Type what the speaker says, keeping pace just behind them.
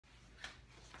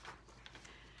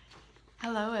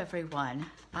Hello everyone,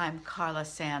 I'm Carla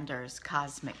Sanders,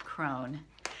 Cosmic Crone,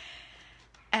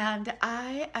 and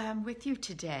I am with you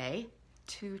today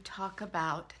to talk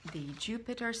about the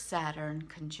Jupiter-Saturn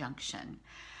conjunction.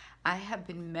 I have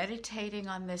been meditating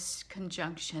on this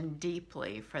conjunction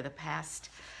deeply for the past,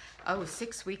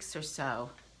 6 weeks or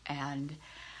so, and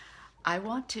I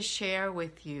want to share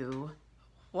with you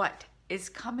what is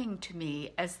coming to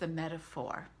me as the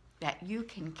metaphor that you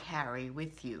can carry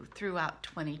with you throughout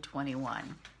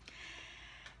 2021.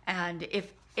 And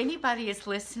if anybody is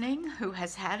listening who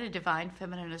has had a Divine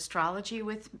Feminine Astrology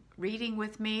reading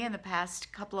with me in the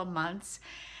past couple of months,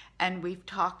 and we've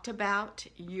talked about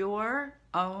your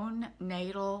own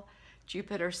natal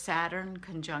Jupiter-Saturn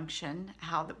conjunction,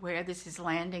 where this is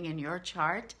landing in your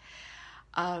chart,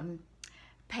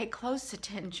 pay close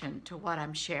attention to what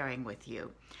I'm sharing with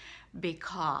you,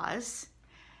 because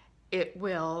it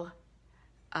will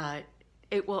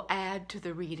add to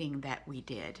the reading that we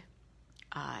did.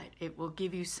 It will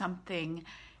give you something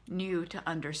new to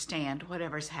understand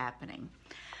whatever's happening.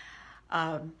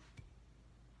 I'm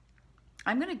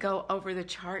going to go over the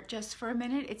chart just for a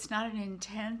minute. It's not an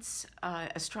intense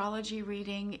astrology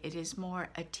reading. It is more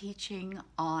a teaching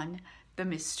on the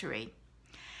mystery.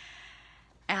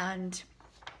 And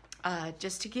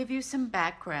just to give you some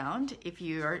background, if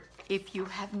you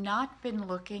have not been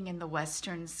looking in the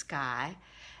western sky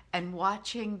and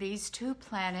watching these two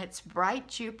planets, bright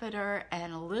Jupiter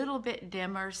and a little bit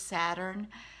dimmer Saturn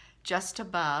just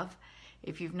above,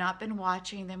 if you've not been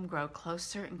watching them grow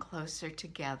closer and closer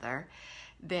together,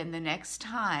 then the next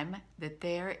time that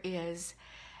there is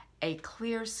a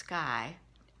clear sky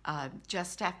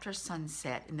just after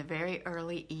sunset in the very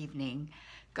early evening,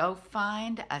 go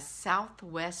find a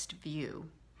southwest view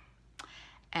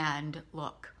and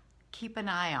look. Keep an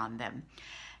eye on them.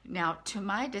 Now, to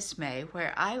my dismay,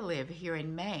 where I live here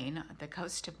in Maine, the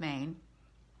coast of Maine,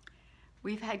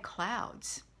 we've had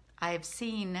clouds. I have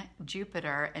seen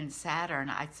Jupiter and Saturn.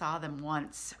 I saw them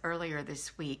once earlier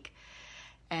this week,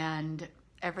 and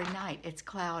every night it's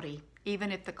cloudy.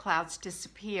 Even if the clouds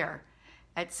disappear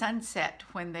at sunset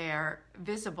when they're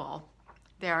visible,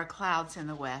 there are clouds in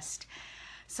the west.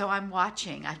 So I'm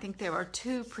watching. I think there are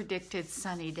 2 predicted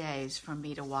sunny days for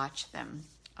me to watch them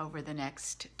over the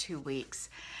next 2 weeks.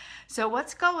 So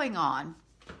what's going on?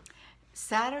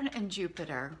 Saturn and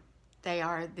Jupiter, they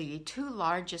are the 2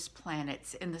 largest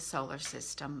planets in the solar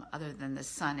system other than the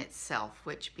sun itself,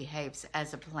 which behaves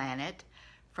as a planet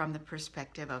from the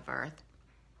perspective of Earth.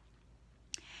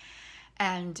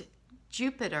 And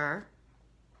Jupiter,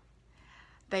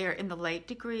 they are in the late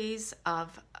degrees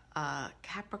of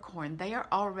Capricorn. They are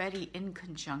already in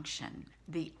conjunction.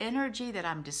 The energy that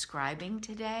I'm describing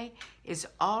today is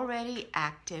already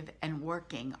active and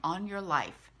working on your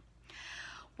life.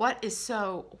 What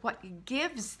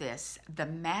gives this the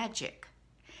magic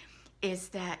is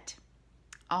that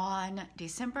on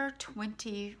December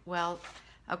 20,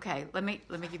 let me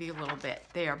give you a little bit.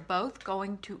 They are both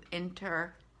going to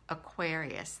enter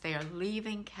Aquarius. They are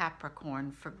leaving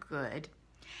Capricorn for good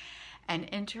and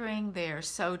entering their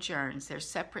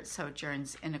separate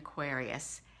sojourns in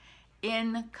Aquarius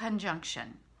in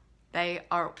conjunction. They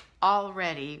are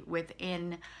already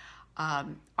within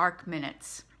arc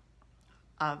minutes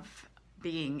of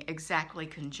being exactly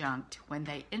conjunct when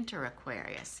they enter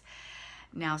Aquarius.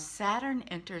 Now, Saturn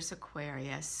enters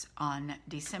Aquarius on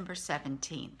December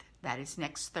 17th. That is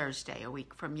next Thursday, a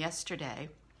week from yesterday.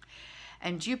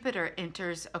 And Jupiter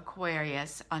enters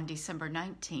Aquarius on December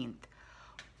 19th,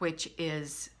 which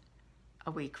is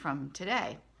a week from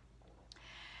today.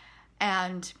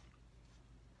 And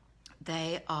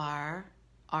they are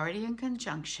already in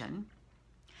conjunction.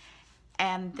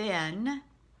 And then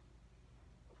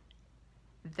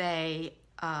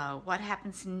what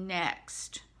happens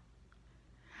next?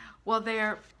 Well,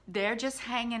 they're just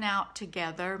hanging out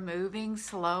together, moving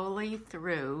slowly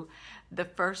through the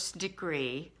first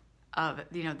degree of,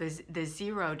 the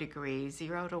 0 degree,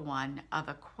 0 to 1 of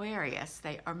Aquarius.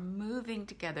 They are moving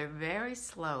together very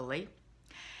slowly.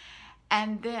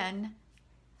 And then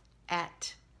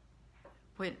at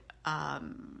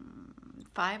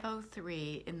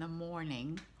 5:03 in the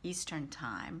morning Eastern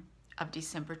time of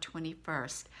December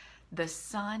 21st, the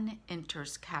sun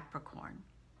enters Capricorn.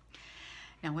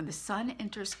 Now, when the sun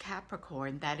enters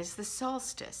Capricorn, that is the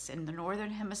solstice. In the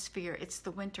northern hemisphere, it's the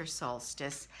winter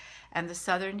solstice, and the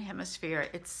southern hemisphere,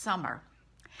 it's summer.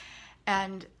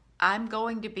 And I'm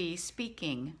going to be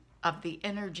speaking of the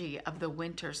energy of the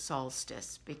winter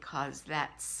solstice because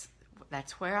that's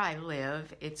where I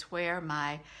live. It's where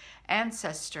my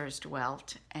ancestors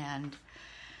dwelt, and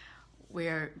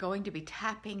we're going to be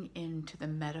tapping into the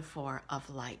metaphor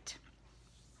of light.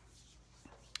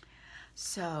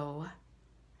 So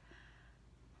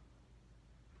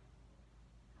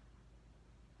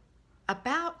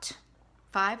about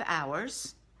 5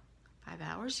 hours,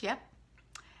 yep,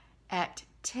 at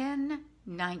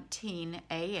 10:19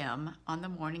 a.m. on the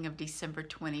morning of December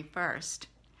 21st,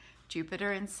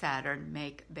 Jupiter and Saturn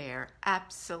make their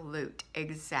absolute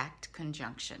exact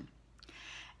conjunction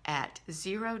at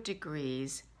 0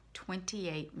 degrees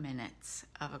 28 minutes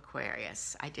of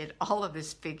Aquarius. I did all of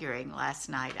this figuring last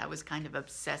night. I was kind of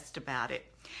obsessed about it.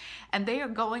 And they are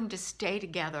going to stay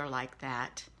together like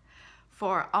that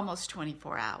for almost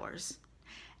 24 hours.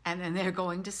 And then they're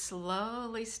going to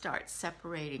slowly start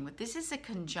separating. But this is a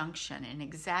conjunction, an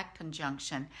exact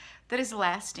conjunction that is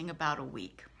lasting about a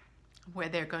week, where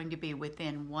they're going to be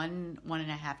within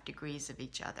 1.5 degrees of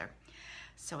each other.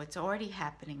 So it's already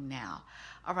happening now.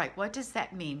 All right, what does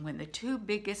that mean when the two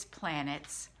biggest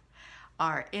planets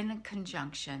are in a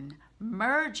conjunction,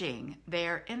 merging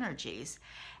their energies,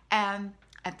 and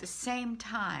at the same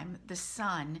time, the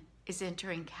sun is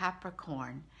entering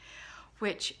Capricorn,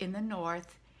 which in the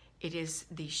north, it is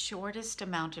the shortest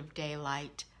amount of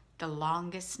daylight, the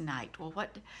longest night. Well,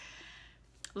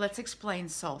 let's explain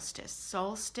solstice.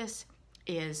 Solstice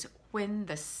is when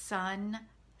the sun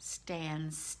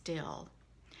stands still.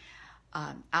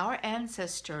 Our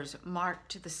ancestors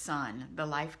marked the sun, the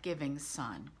life-giving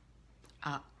sun,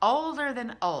 older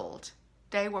than old.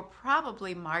 They were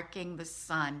probably marking the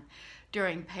sun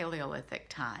during Paleolithic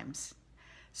times,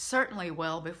 certainly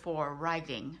well before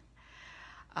writing.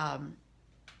 And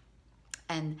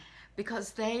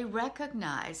because they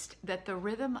recognized that the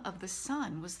rhythm of the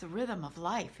sun was the rhythm of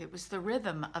life. It was the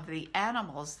rhythm of the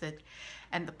animals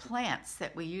and the plants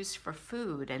that we used for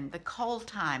food, and the cold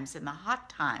times and the hot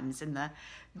times and the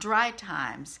dry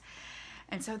times.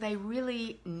 And so they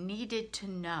really needed to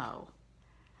know.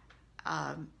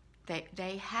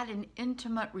 They had an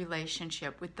intimate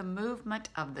relationship with the movement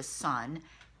of the sun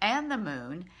and the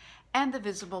moon and the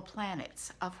visible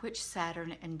planets, of which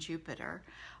Saturn and Jupiter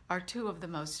are two of the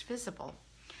most visible.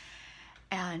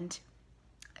 And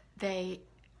they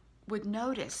would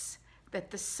notice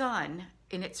that the sun,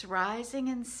 in its rising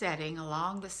and setting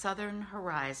along the southern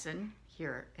horizon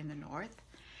here in the north,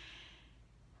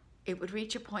 it would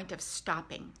reach a point of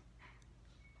stopping.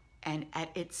 And at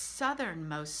its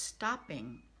southernmost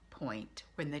stopping point,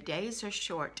 when the days are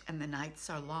short and the nights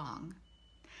are long,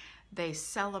 they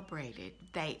celebrated,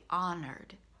 they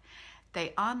honored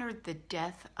the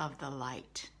death of the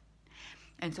light.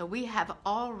 And so we have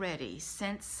already,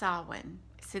 since Samhain,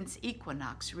 since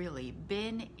equinox really,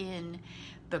 been in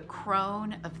the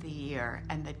crone of the year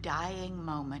and the dying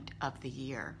moment of the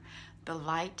year. The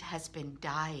light has been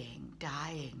dying.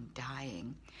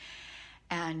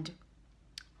 And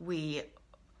we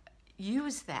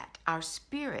use that, our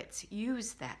spirits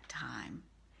use that time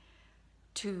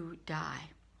to die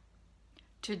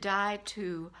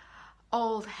to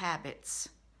old habits,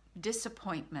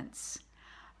 disappointments,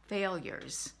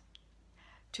 failures,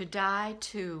 to die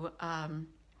to,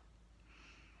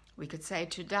 we could say,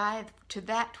 to die to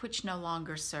that which no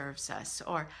longer serves us,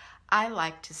 or I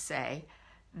like to say,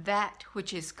 that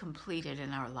which is completed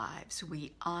in our lives.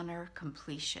 We honor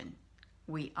completion.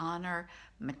 We honor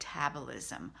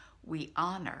metabolism. We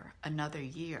honor another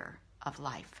year of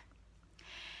life.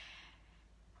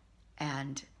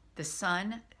 And the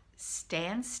sun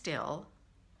stands still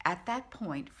at that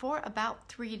point for about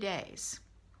 3 days.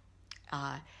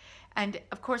 And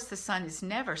of course the sun is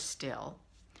never still,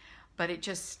 but it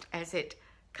just, as it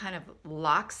kind of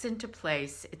locks into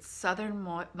place, its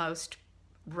southernmost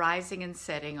rising and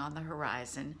setting on the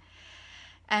horizon,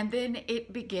 and then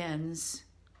it begins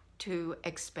to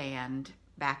expand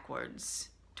backwards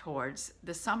towards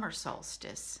the summer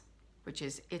solstice, which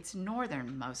is its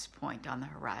northernmost point on the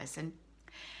horizon.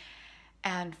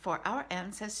 And for our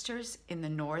ancestors in the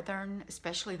northern,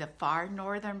 especially the far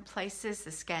northern places,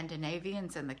 the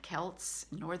Scandinavians and the Celts,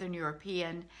 Northern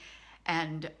European,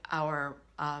 and our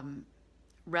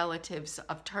relatives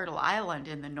of Turtle Island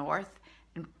in the north,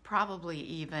 and probably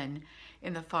even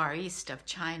in the far east of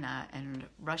China and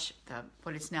Russia,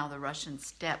 what is now the Russian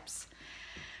steppes,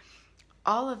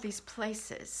 all of these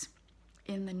places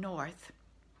in the north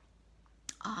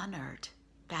honored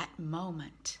that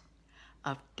moment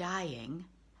of dying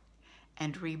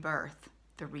and rebirth,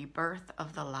 the rebirth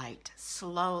of the light.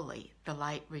 Slowly, the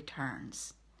light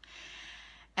returns.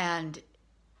 And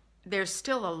there's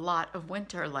still a lot of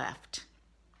winter left.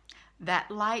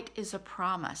 That light is a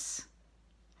promise.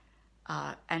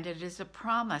 And it is a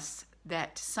promise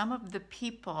that some of the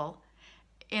people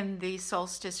in the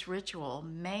solstice ritual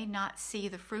may not see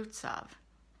the fruits of,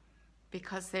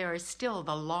 because there is still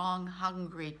the long,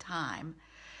 hungry time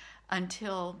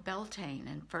until Beltane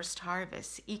and first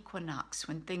harvest, equinox,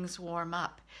 when things warm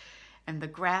up and the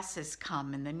grasses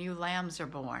come and the new lambs are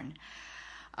born.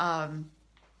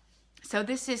 So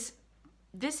this is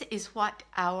what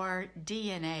our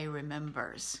DNA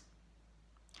remembers.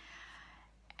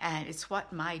 And it's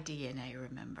what my DNA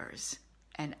remembers.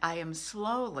 And I am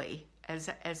slowly, as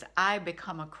I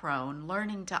become a crone,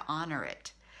 learning to honor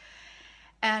it.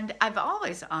 And I've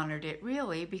always honored it,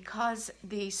 really, because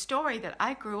the story that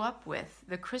I grew up with,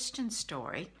 the Christian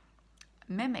story,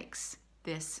 mimics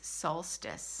this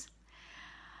solstice.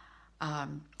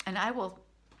 And I will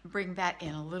bring that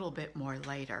in a little bit more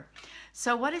later.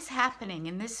 So what is happening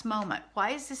in this moment?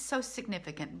 Why is this so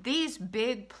significant? These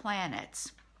big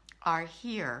planets are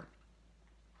here,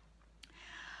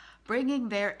 bringing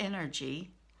their energy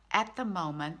at the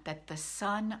moment that the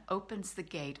sun opens the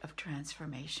gate of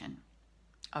transformation,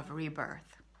 of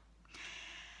rebirth.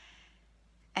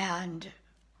 And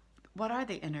what are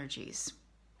the energies?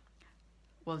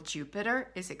 Well,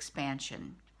 Jupiter is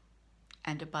expansion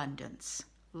and abundance,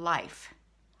 life,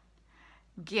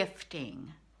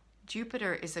 gifting.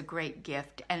 Jupiter is a great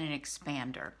gift and an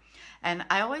expander. And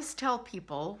I always tell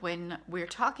people when we're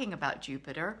talking about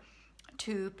Jupiter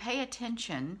to pay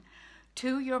attention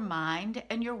to your mind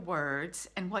and your words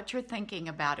and what you're thinking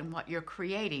about and what you're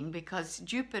creating, because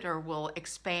Jupiter will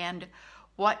expand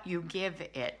what you give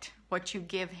it, what you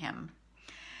give him.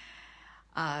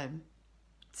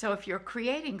 So if you're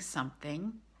creating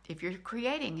something, if you're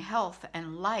creating health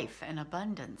and life and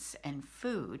abundance and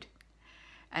food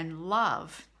and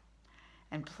love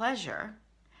and pleasure,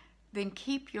 then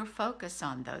keep your focus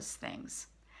on those things,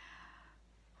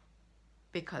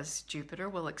 because Jupiter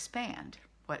will expand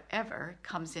whatever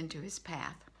comes into his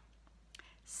path.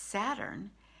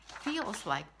 Saturn feels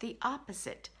like the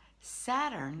opposite.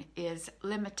 Saturn is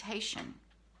limitation.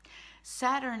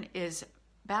 Saturn is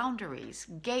boundaries,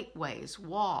 gateways,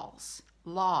 walls,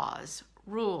 laws,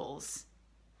 rules.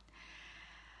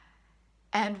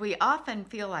 And we often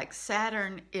feel like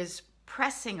Saturn is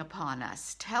pressing upon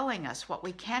us, telling us what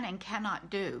we can and cannot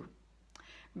do,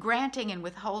 granting and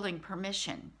withholding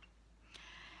permission.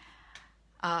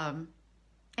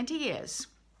 And he is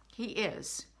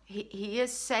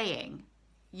saying,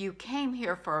 you came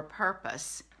here for a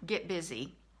purpose, get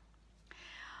busy.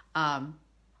 And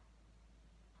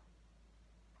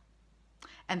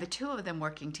the two of them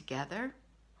working together,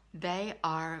 they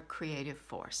are creative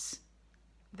force.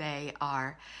 They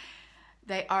are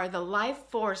the life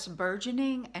force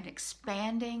burgeoning and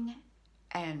expanding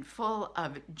and full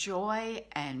of joy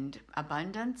and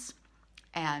abundance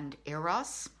and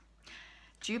eros.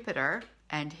 Jupiter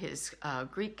and his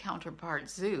Greek counterpart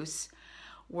Zeus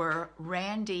were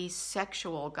randy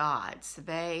sexual gods.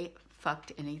 They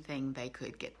fucked anything they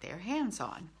could get their hands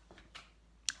on.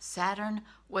 Saturn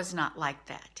was not like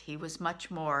that. He was much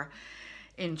more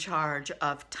in charge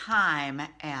of time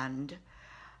and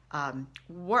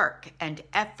work and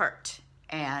effort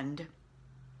and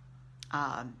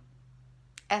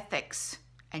ethics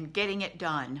and getting it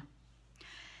done.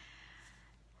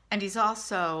 And he's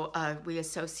also, we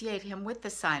associate him with the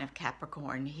sign of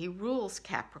Capricorn. He rules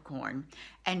Capricorn.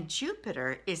 And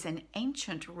Jupiter is an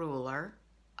ancient ruler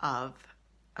of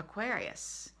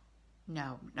Aquarius.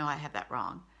 No, I have that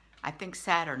wrong. I think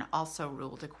Saturn also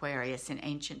ruled Aquarius in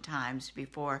ancient times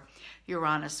before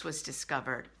Uranus was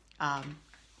discovered.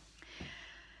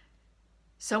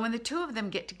 So when the two of them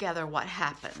get together, what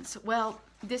happens? Well,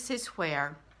 this is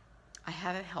where I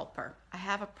have a helper. I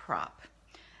have a prop.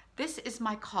 This is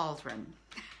my cauldron.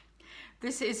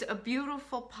 This is a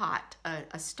beautiful pot,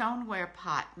 a stoneware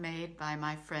pot made by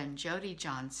my friend Jody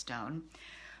Johnstone,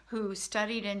 who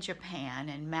studied in Japan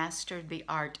and mastered the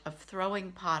art of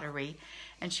throwing pottery.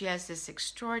 And she has this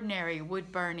extraordinary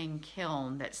wood-burning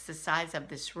kiln that's the size of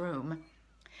this room,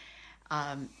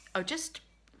 just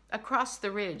across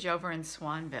the ridge over in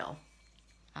Swanville,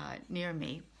 near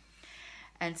me.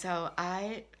 And so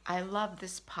I love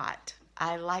this pot.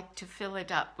 I like to fill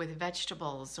it up with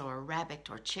vegetables or rabbit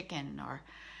or chicken or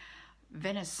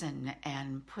venison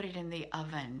and put it in the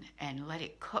oven and let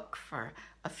it cook for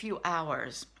a few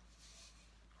hours.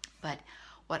 But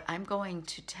what I'm going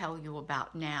to tell you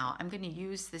about now, I'm going to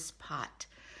use this pot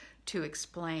to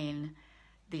explain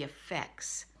the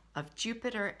effects of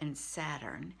Jupiter and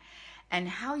Saturn and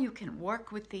how you can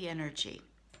work with the energy.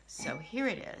 So here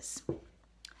it is.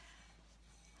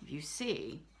 You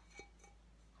see,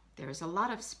 there's a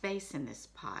lot of space in this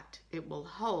pot. It will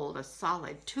hold a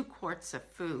solid 2 quarts of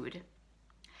food.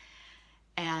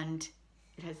 And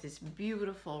it has this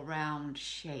beautiful round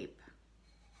shape.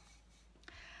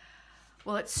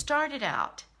 Well, it started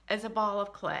out as a ball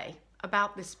of clay,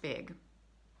 about this big.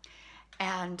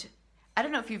 And I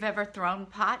don't know if you've ever thrown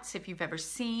pots, if you've ever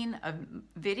seen a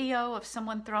video of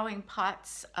someone throwing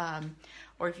pots,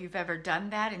 or if you've ever done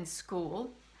that in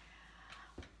school.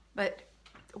 But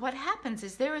what happens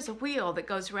is there is a wheel that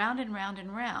goes round and round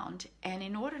and round, and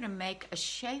in order to make a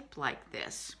shape like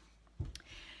this,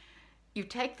 you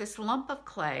take this lump of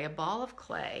clay, a ball of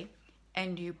clay,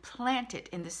 and you plant it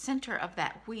in the center of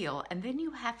that wheel, and then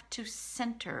you have to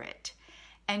center it.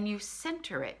 And you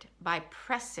center it by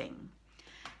pressing.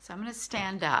 So I'm going to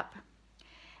stand up.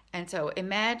 And so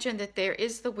imagine that there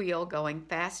is the wheel going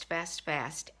fast, fast,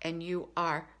 fast, and you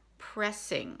are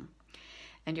pressing.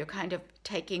 And you're kind of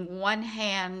taking one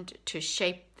hand to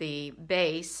shape the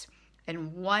base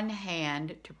and one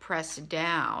hand to press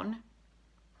down.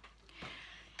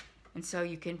 And so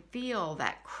you can feel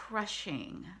that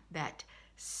crushing, that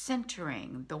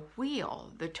centering, the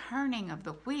wheel, the turning of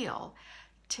the wheel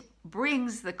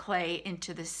brings the clay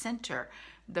into the center.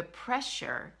 The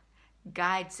pressure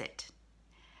guides it.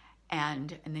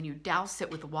 And then you douse it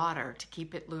with water to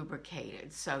keep it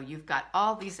lubricated. So you've got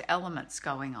all these elements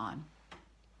going on.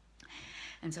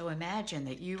 And so imagine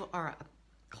that you are a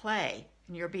clay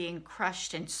and you're being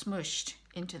crushed and smushed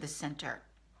into the center.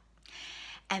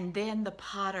 And then the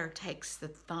potter takes the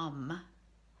thumb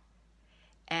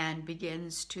and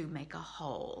begins to make a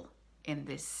hole in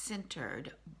this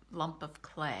centered lump of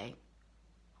clay.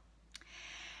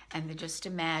 And then just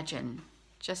imagine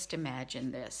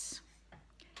this.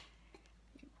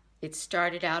 It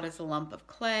started out as a lump of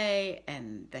clay,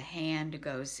 and the hand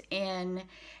goes in,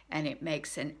 and it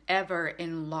makes an ever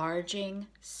enlarging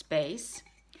space.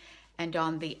 And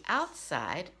on the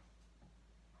outside,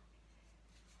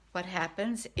 what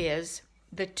happens is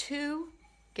the two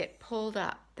get pulled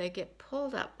up. They get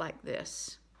pulled up like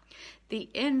this. The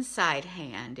inside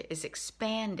hand is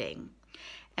expanding,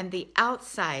 and the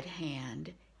outside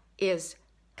hand is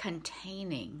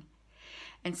containing.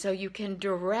 And so you can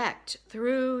direct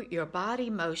through your body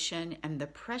motion and the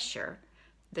pressure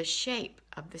the shape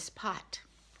of this pot.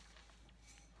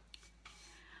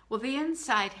 Well, the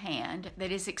inside hand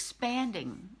that is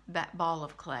expanding that ball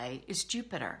of clay is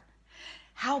Jupiter.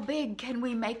 How big can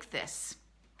we make this?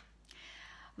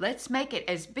 Let's make it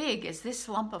as big as this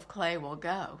lump of clay will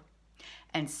go.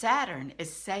 And Saturn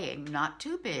is saying not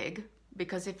too big,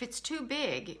 because if it's too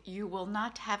big, you will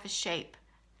not have a shape.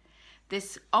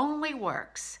 This only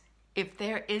works if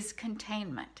there is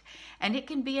containment. And it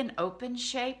can be an open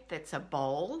shape that's a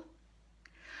bowl,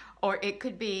 or it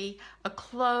could be a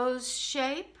closed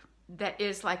shape that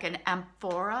is like an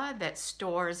amphora that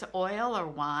stores oil or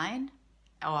wine,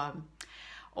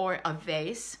 or a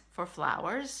vase for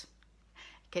flowers.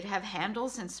 It could have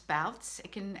handles and spouts.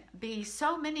 It can be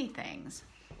so many things.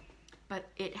 But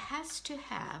it has to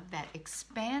have that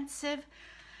expansive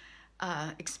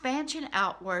expansion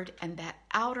outward and that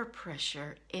outer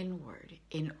pressure inward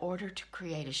in order to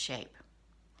create a shape.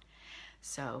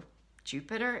 So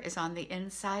Jupiter is on the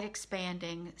inside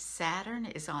expanding, Saturn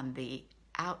is on the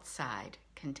outside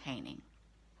containing.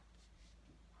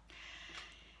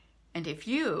 And if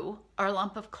you are a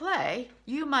lump of clay,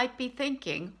 you might be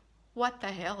thinking, what the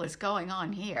hell is going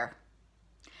on here?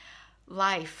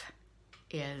 Life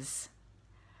feels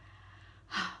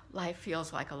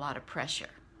like a lot of pressure.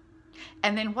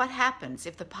 And then what happens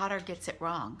if the potter gets it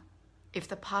wrong? If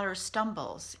the potter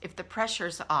stumbles, if the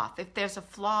pressure's off, if there's a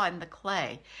flaw in the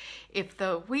clay, if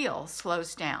the wheel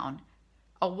slows down,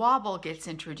 a wobble gets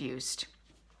introduced.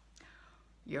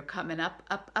 You're coming up,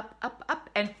 up, up, up, up,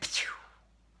 and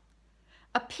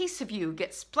a piece of you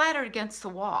gets splattered against the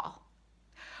wall,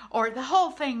 or the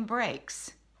whole thing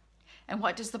breaks. And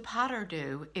what does the potter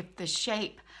do if the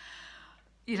shape,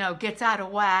 gets out of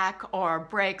whack or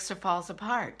breaks or falls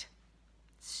apart?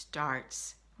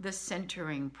 Starts the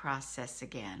centering process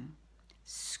again.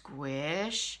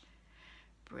 Squish,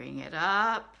 bring it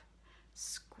up,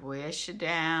 squish it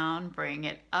down, bring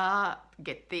it up,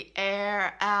 get the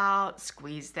air out,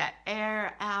 squeeze that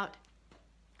air out.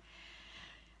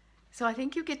 So I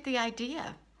think you get the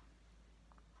idea.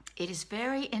 It is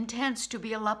very intense to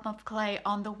be a lump of clay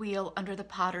on the wheel under the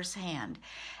potter's hand.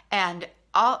 And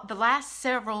the last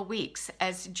several weeks,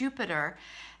 as Jupiter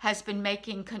has been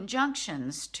making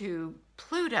conjunctions to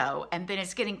Pluto and then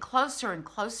is getting closer and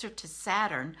closer to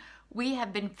Saturn, we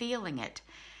have been feeling it.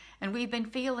 And we've been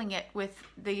feeling it with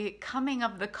the coming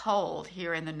of the cold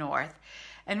here in the north.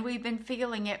 And we've been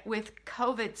feeling it with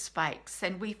COVID spikes.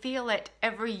 And we feel it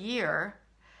every year.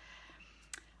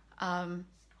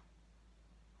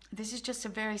 This is just a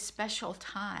very special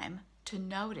time to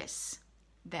notice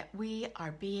that we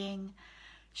are being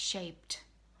shaped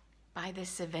by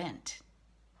this event.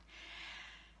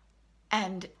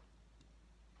 And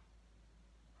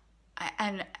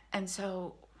And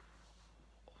so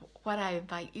what I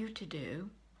invite you to do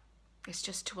is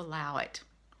just to allow it.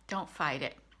 Don't fight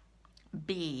it.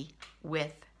 Be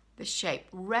with the shape.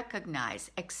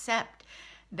 Recognize, accept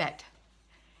that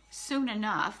soon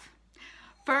enough,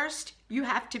 first you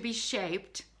have to be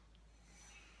shaped,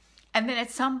 and then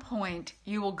at some point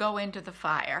you will go into the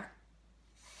fire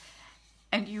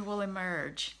and you will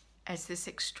emerge as this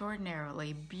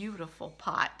extraordinarily beautiful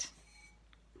pot.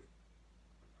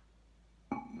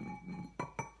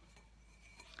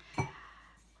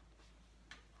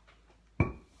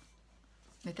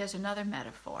 But there's another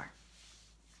metaphor.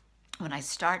 When I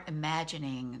start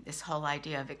imagining this whole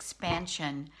idea of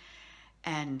expansion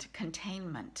and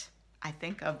containment, I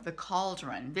think of the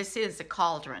cauldron. This is a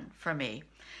cauldron for me.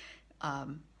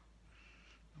 I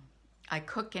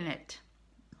cook in it,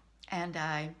 and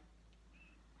I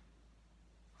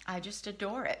just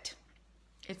adore it.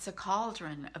 It's a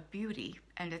cauldron of beauty,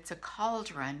 and it's a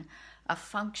cauldron of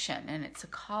function, and it's a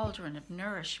cauldron of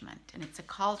nourishment, and it's a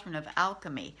cauldron of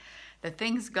alchemy. The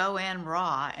things go in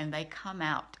raw and they come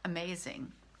out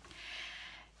amazing.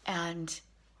 And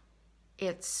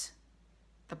it's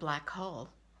the black hole,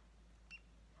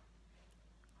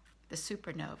 the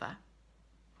supernova.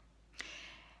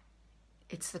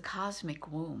 It's the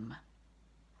cosmic womb.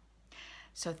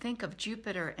 So think of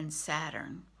Jupiter and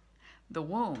Saturn. The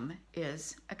womb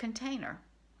is a container,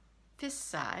 fist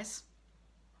size,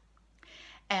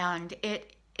 and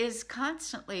it is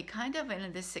constantly kind of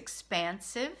in this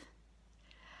expansive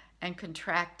and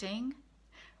contracting,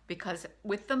 because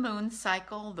with the moon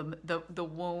cycle, the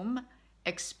womb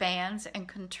expands and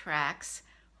contracts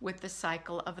with the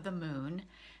cycle of the moon,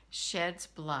 sheds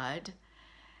blood,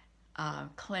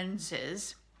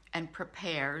 cleanses and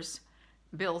prepares,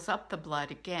 builds up the blood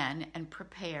again, and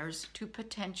prepares to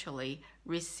potentially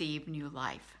receive new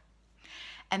life.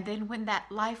 And then when that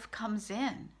life comes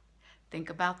in, think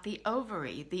about the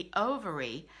ovary. The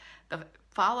ovary, the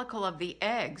follicle of the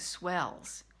egg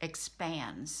swells,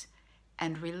 expands,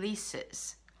 and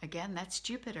releases. Again, that's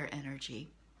Jupiter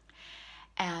energy.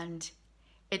 And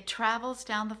it travels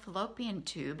down the fallopian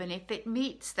tube, and if it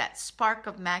meets that spark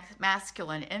of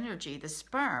masculine energy, the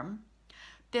sperm,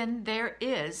 then there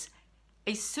is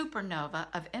a supernova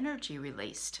of energy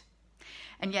released.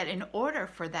 And yet, in order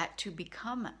for that to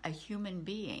become a human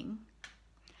being,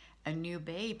 a new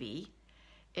baby,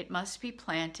 it must be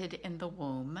planted in the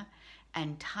womb,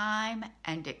 and time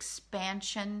and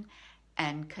expansion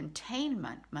and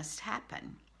containment must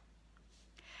happen.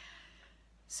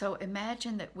 So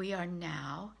imagine that we are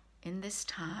now, in this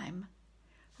time,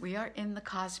 we are in the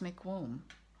cosmic womb.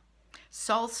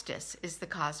 Solstice is the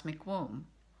cosmic womb.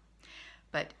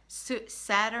 But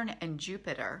Saturn and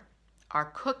Jupiter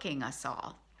are cooking us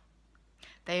all.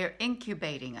 They are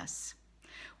incubating us.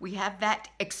 We have that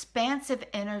expansive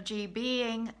energy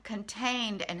being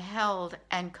contained and held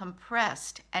and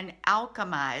compressed and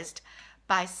alchemized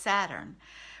by Saturn.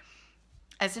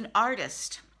 As an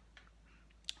artist,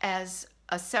 as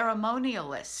a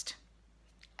ceremonialist,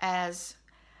 as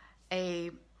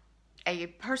a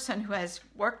person who has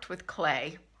worked with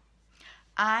clay,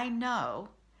 I know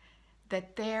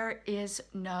that there is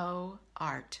no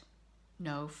art,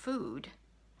 no food,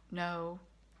 no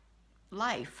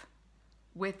life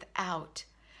without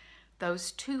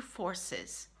those two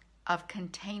forces of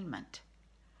containment.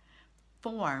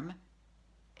 Form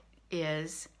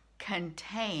is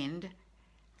contained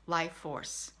life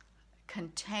force,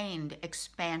 contained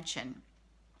expansion.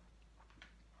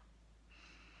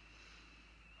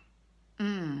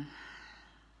 I'm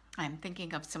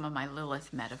thinking of some of my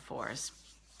Lilith metaphors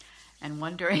and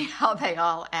wondering how they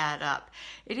all add up.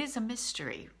 It is a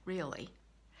mystery, really,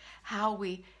 how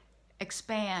we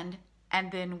expand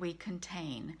and then we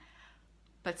contain.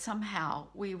 But somehow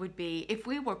we would be, if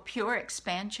we were pure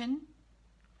expansion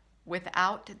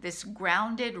without this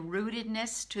grounded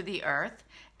rootedness to the earth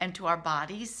and to our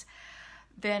bodies,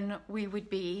 then we would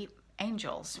be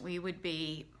angels. We would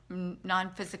be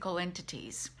non-physical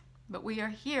entities. But we are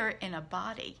here in a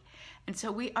body, and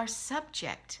so we are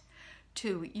subject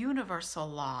to universal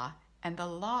law and the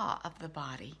law of the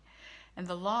body and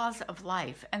the laws of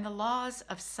life and the laws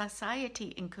of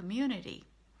society and community.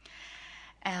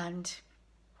 And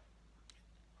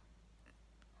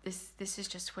this is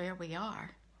just where we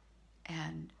are.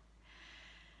 And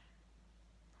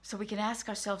so we can ask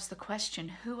ourselves the question,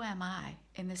 who am I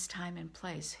in this time and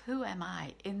place? Who am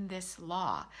I in this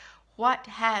law? What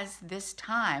has this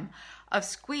time of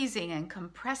squeezing and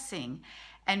compressing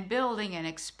and building and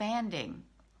expanding,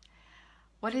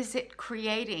 what is it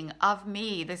creating of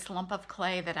me, this lump of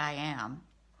clay that I am?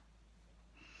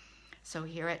 So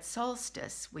here at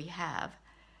solstice, we have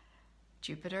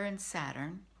Jupiter and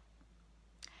Saturn.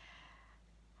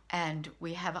 And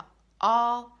we have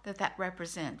all that that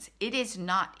represents. It is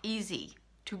not easy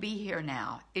to be here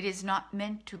now. It is not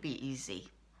meant to be easy.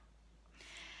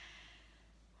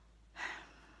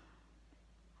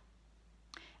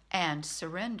 And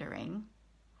surrendering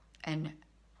and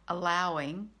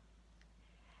allowing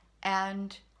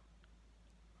and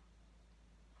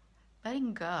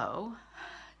letting go.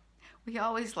 We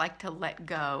always like to let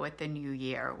go at the new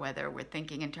year, whether we're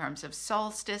thinking in terms of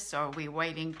solstice or we're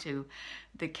waiting to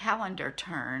the calendar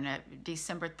turn at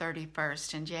December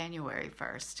 31st and January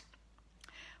 1st.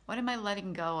 What am I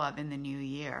letting go of in the new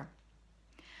year?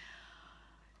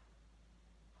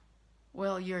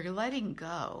 Well, you're letting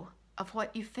go of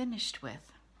what you finished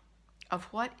with, of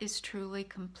what is truly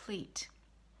complete.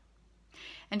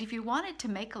 And if you wanted to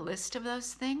make a list of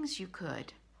those things, you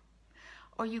could.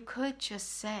 Or you could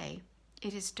just say,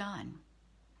 it is done,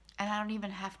 and I don't even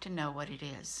have to know what it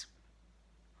is.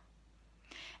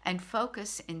 And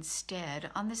focus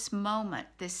instead on this moment,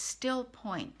 this still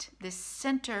point, this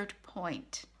centered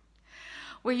point,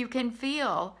 where you can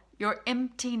feel your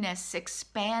emptiness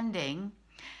expanding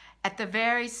at the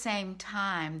very same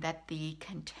time that the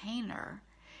container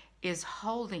is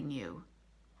holding you.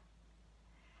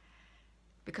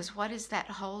 Because what is that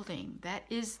holding? That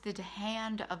is the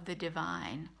hand of the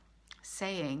divine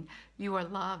saying, you are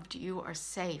loved, you are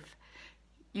safe,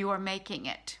 you are making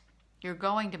it, you're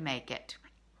going to make it.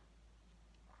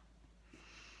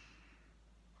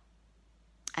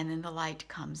 And then the light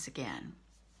comes again.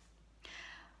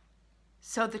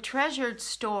 So the treasured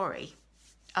story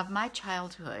of my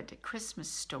childhood, Christmas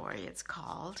story it's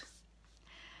called,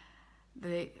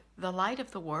 the light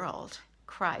of the world,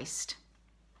 Christ,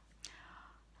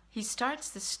 he starts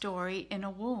the story in a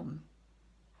womb.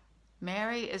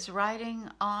 Mary is riding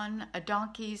on a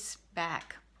donkey's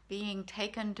back, being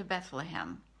taken to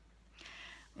Bethlehem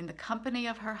in the company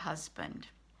of her husband.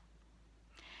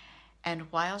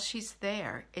 And while she's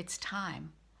there, it's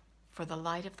time for the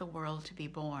light of the world to be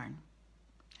born.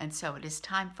 And so it is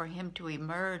time for him to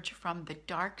emerge from the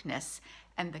darkness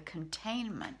and the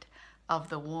containment of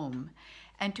the womb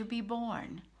and to be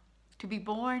born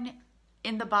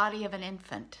in the body of an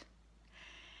infant.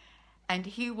 And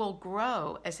he will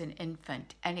grow as an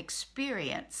infant and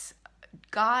experience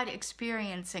God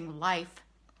experiencing life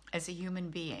as a human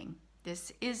being.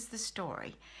 This is the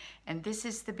story, and this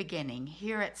is the beginning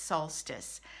here at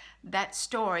solstice. That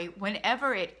story,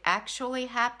 whenever it actually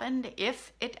happened,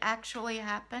 if it actually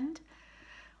happened,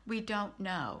 we don't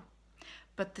know.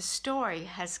 But the story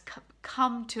has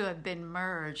come to have been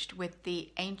merged with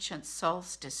the ancient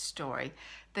solstice story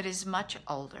that is much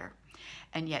older,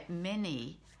 and yet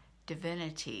many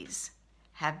divinities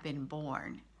have been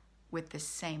born with the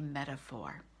same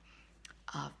metaphor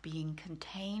of being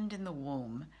contained in the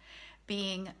womb,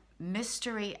 being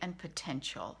mystery and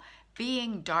potential,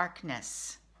 being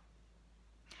darkness,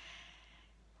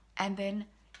 and then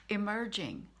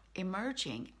emerging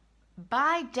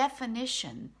by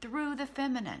definition through the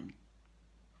feminine.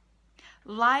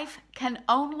 Life can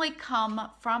only come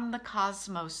from the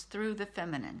cosmos through the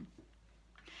feminine.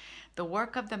 The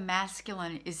work of the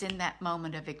masculine is in that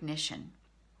moment of ignition.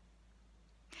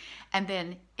 And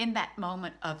then in that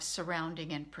moment of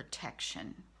surrounding and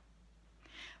protection.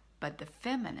 But the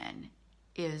feminine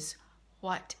is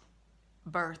what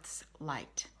births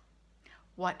light,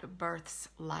 what births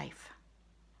life.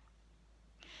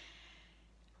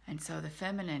 And so the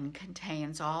feminine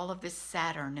contains all of this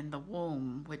Saturn in the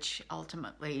womb, which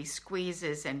ultimately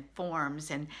squeezes and forms,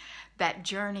 and that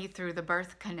journey through the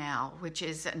birth canal, which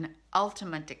is an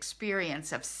ultimate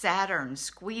experience of Saturn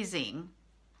squeezing,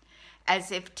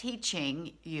 as if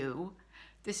teaching you,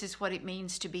 this is what it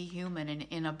means to be human and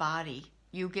in a body.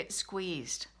 You get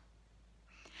squeezed.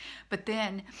 But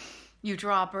then you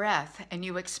draw breath and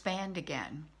you expand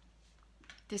again.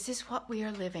 This is what we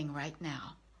are living right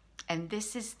now. And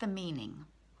this is the meaning.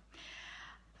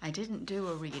 I didn't do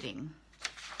a reading.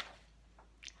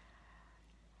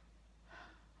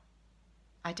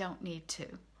 I don't need to.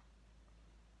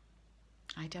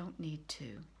 I don't need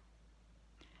to.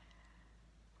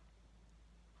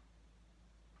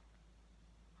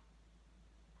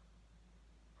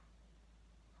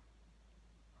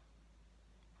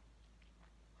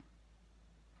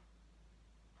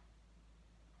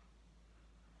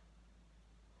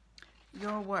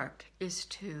 Your work is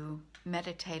to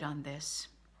meditate on this,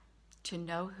 to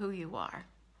know who you are,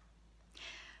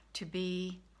 to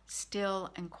be still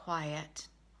and quiet,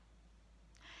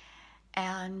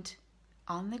 and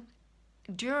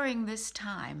during this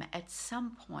time, at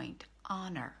some point,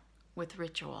 honor with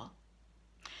ritual.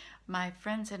 My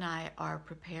friends and I are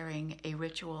preparing a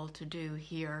ritual to do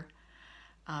here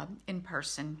in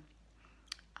person,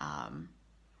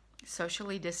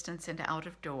 socially distanced and out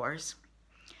of doors,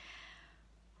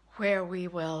 where we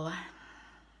will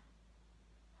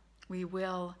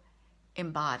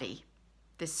embody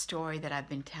this story that I've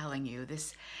been telling you,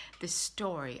 this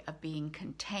story of being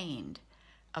contained,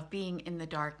 of being in the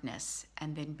darkness,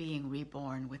 and then being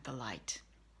reborn with the light.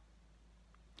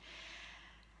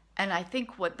 And I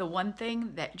think the one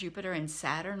thing that Jupiter and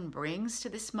Saturn brings to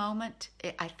this moment,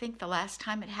 I think the last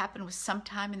time it happened was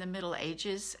sometime in the Middle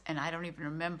Ages, and I don't even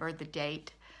remember the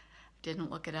date, didn't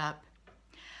look it up.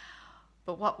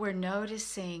 But what we're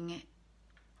noticing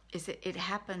is that it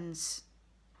happens,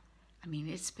 I mean,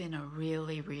 it's been a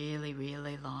really, really,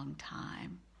 really long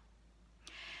time.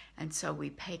 And so we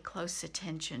pay close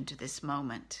attention to this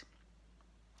moment,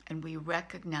 and we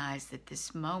recognize that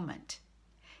this moment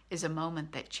is a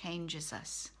moment that changes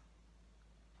us.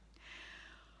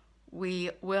 We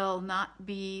will not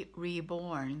be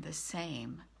reborn the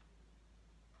same.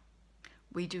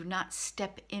 We do not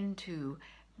step into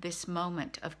this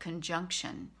moment of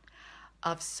conjunction,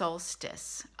 of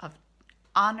solstice, of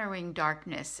honoring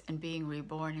darkness and being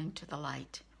reborn into the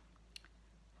light.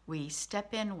 We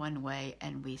step in one way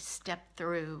and we step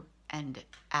through and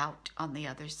out on the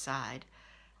other side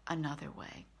another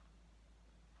way.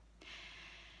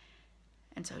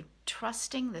 And so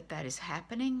trusting that that is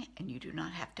happening, and you do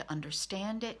not have to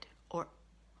understand it or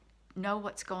know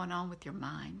what's going on with your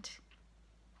mind,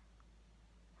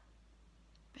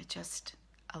 but just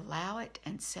allow it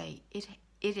and say,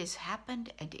 it has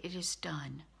happened and it is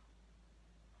done.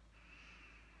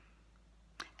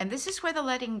 And this is where the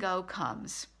letting go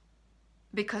comes,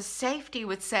 because safety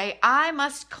would say, I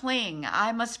must cling,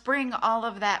 I must bring all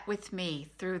of that with me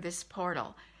through this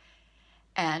portal.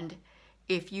 And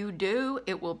if you do,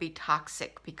 it will be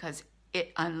toxic, because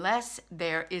unless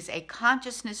there is a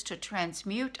consciousness to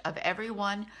transmute of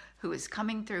everyone who is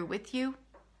coming through with you,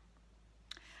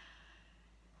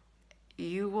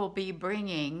 you will be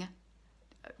bringing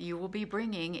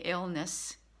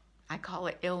illness. I call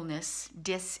it illness,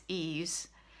 dis-ease.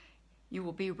 You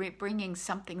will be bringing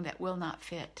something that will not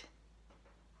fit.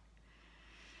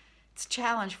 It's a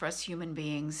challenge for us human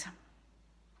beings.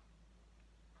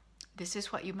 This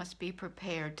is what you must be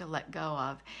prepared to let go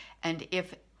of. And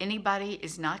if anybody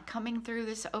is not coming through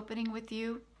this opening with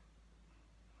you,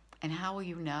 and how will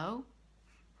you know?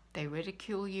 They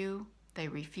ridicule you, they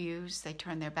refuse, they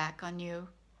turn their back on you.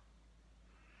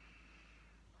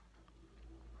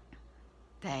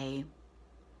 They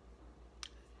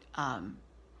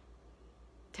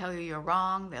tell you you're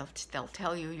wrong, they'll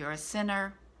tell you you're a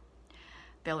sinner,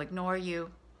 they'll ignore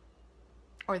you,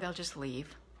 or they'll just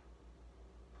leave.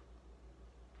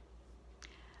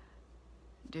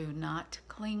 Do not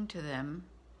cling to them.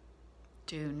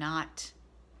 Do not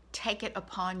take it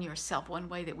upon yourself. One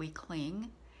way that we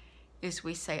cling is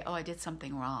we say, oh, I did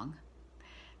something wrong.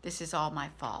 This is all my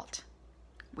fault.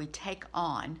 We take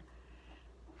on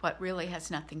what really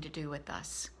has nothing to do with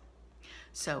us.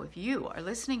 So if you are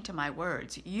listening to my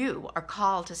words, you are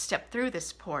called to step through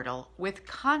this portal with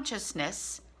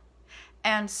consciousness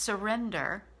and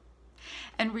surrender,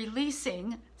 and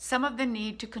releasing some of the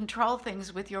need to control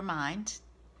things with your mind,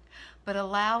 but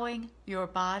allowing your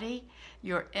body,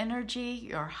 your energy,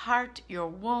 your heart, your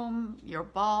womb, your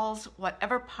balls,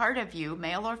 whatever part of you,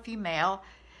 male or female,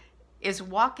 is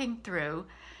walking through,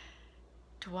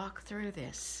 to walk through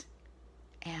this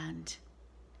and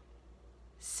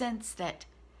sense that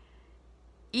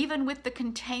even with the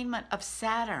containment of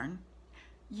Saturn,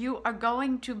 you are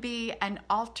going to be an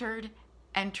altered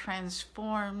and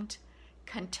transformed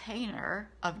container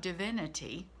of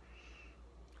divinity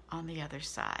on the other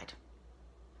side.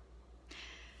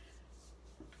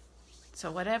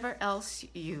 So whatever else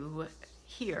you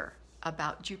hear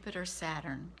about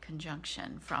Jupiter-Saturn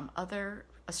conjunction from other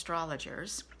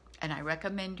astrologers, and I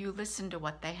recommend you listen to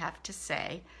what they have to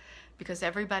say, because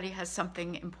everybody has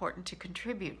something important to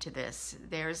contribute to this.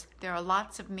 There are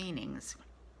lots of meanings.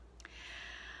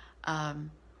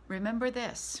 Remember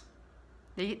this.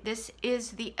 This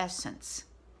is the essence.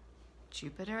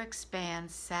 Jupiter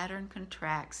expands, Saturn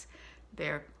contracts.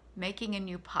 They're making a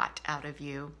new pot out of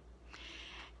you.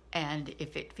 And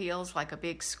if it feels like a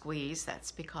big squeeze,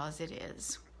 that's because it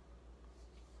is.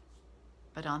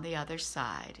 But on the other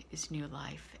side is new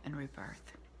life and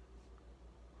rebirth.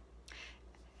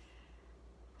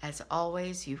 As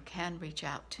always, you can reach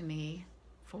out to me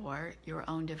for your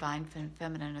own divine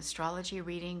feminine astrology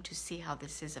reading to see how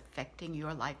this is affecting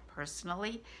your life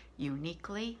personally,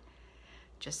 uniquely.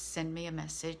 Just send me a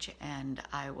message and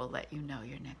I will let you know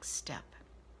your next step.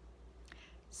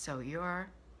 So you're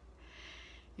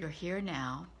here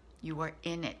now. You are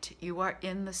in it. You are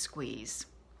in the squeeze.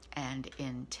 And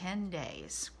in 10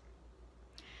 days,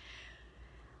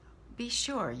 be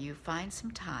sure you find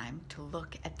some time to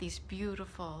look at these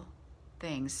beautiful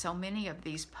things. So many of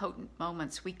these potent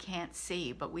moments we can't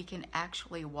see, but we can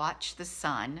actually watch the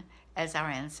sun, as our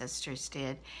ancestors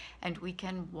did, and we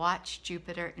can watch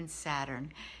Jupiter and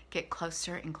Saturn get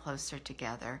closer and closer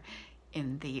together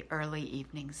in the early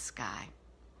evening sky.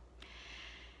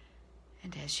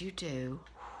 And as you do,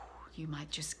 you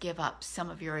might just give up some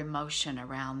of your emotion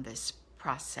around this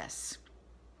process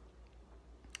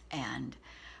and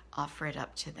offer it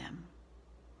up to them.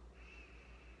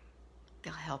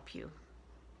 They'll help you.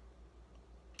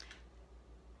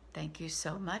 Thank you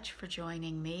so much for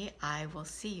joining me. I will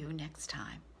see you next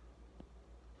time.